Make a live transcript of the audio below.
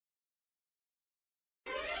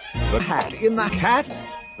The Hat in the Hat,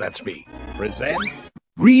 that's me, presents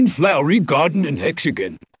Green Flowery Garden and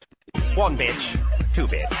Hexagon. One bitch, two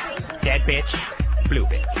bitch, dead bitch, blue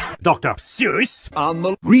bitch. Dr. Seuss on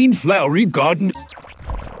the Green Flowery Garden.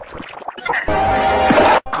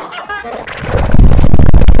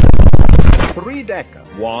 three-decker.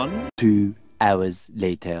 1, 2 hours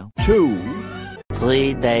later. 2,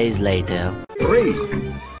 3 days later. 3,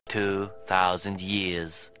 2,000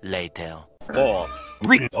 years later. 4.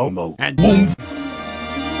 Homo. And boom.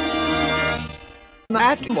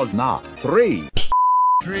 That was not 3.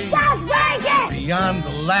 Beyond the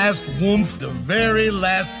last woomph, the very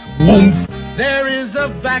last woomph, there is a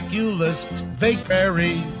vacuolous vague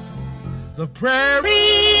prairie. The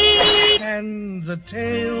prairie and the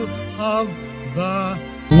tail of the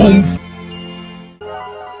woomph.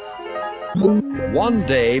 One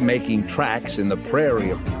day, making tracks in the prairie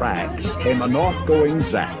of tracks, came a north-going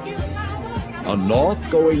Zax, a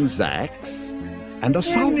north-going Zax, and a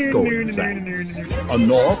south-going Zax, a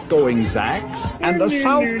north-going Zax, and a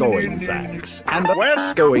south-going Zax, and a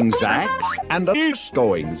west-going Zax, and a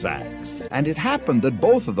east-going Zax. And it happened that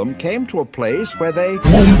both of them came to a place where they...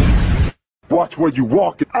 Watch where you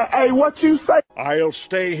walk. Hey, what you say? I'll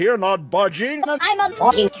stay here, not budging, I'm a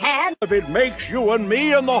fucking cat. if it makes you and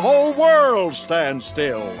me and the whole world stand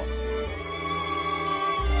still.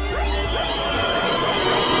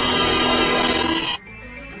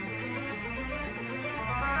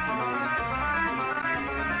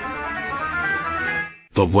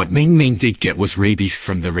 But what Ming Ming did get was rabies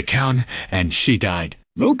from the raccoon, and she died.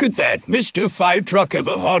 Look at that. Mr. Fire Truck have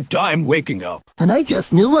a hard time waking up. And I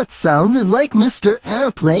just knew it sounded like Mr.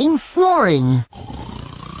 Airplane snoring.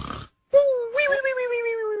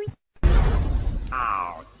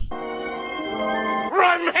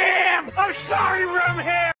 Run him! I'm sorry, run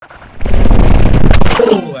him!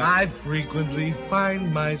 I frequently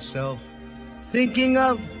find myself thinking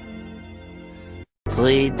of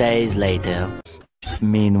 3 days later.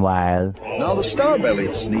 Meanwhile. Now the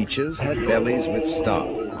star-bellied Sneetches had bellies with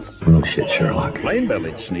stars. No shit, Sherlock.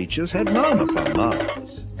 Plain-bellied Sneetches had none upon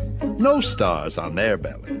Mars. No stars on their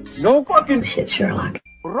bellies. No fucking shit, Sherlock.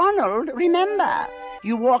 Ronald, remember,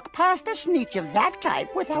 you walk past a Sneetch of that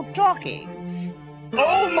type without talking.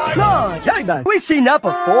 Oh my God, Jagman, we've seen that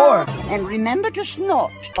before. And remember to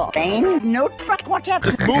snort. Pain, no truck, whatever.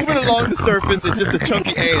 Just moving along the surface and just a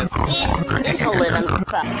chunky ass. It's a living.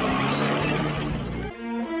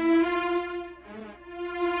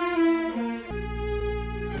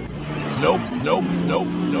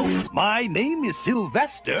 Nope. My name is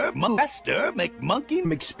Sylvester McMonkey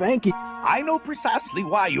McSpanky. I know precisely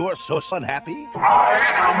why you're so unhappy. I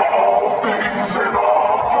am all things in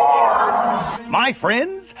all forms. My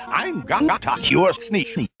friends, I'm gonna touch your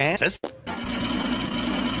sneaky asses.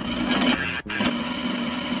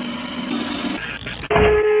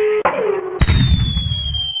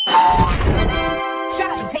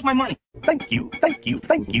 Shut up and take my money. Thank you.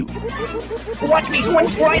 Watch me swing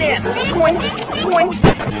right in. Swing.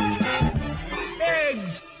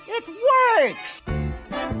 eggs. It works.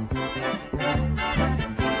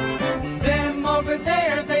 Them over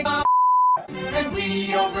there, they got and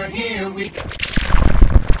we over here, we...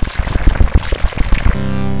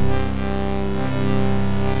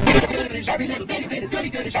 Shabby little bitty bit, it's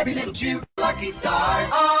goody, shabby little chew. Lucky stars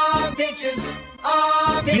on beaches,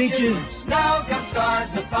 now got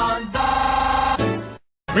stars upon the...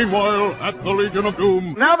 Meanwhile, at the Legion of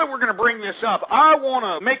Doom. Now that we're going to bring this up, I want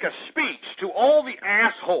to make a speech to all the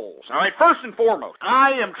assholes. All right, first and foremost,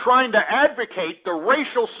 I am trying to advocate the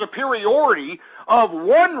racial superiority of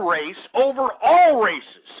one race over all races.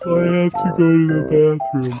 I have to go to the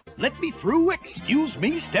bathroom. Let me through. Excuse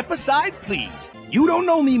me. Step aside, please. You don't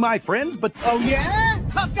know me, my friends, but... Oh, yeah?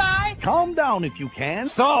 Tough guy? Calm down if you can.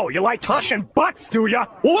 So, you like touching butts, do ya?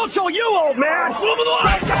 Well, we'll show you, old man.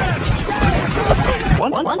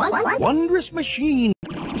 Wondrous machine.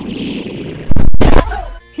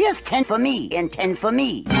 Here's 10 for me and 10 for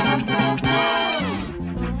me.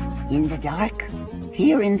 In the dark?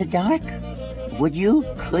 Here in the dark? Would you?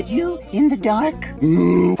 Could you? In the dark?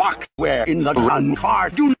 Fuck, where in the run car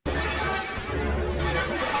do...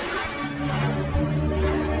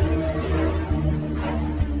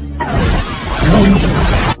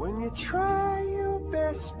 When you try your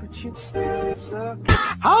best, but you still suck.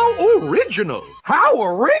 How original! How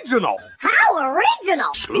original! How original!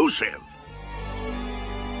 Exclusive.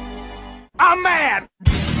 I'm mad!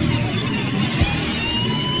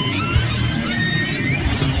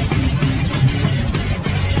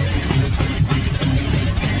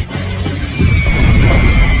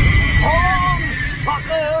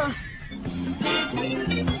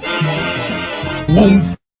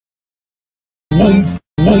 Wolf. Woof,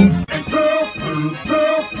 woof.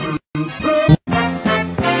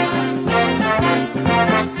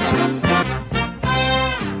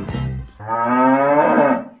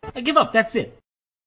 I give up, that's it.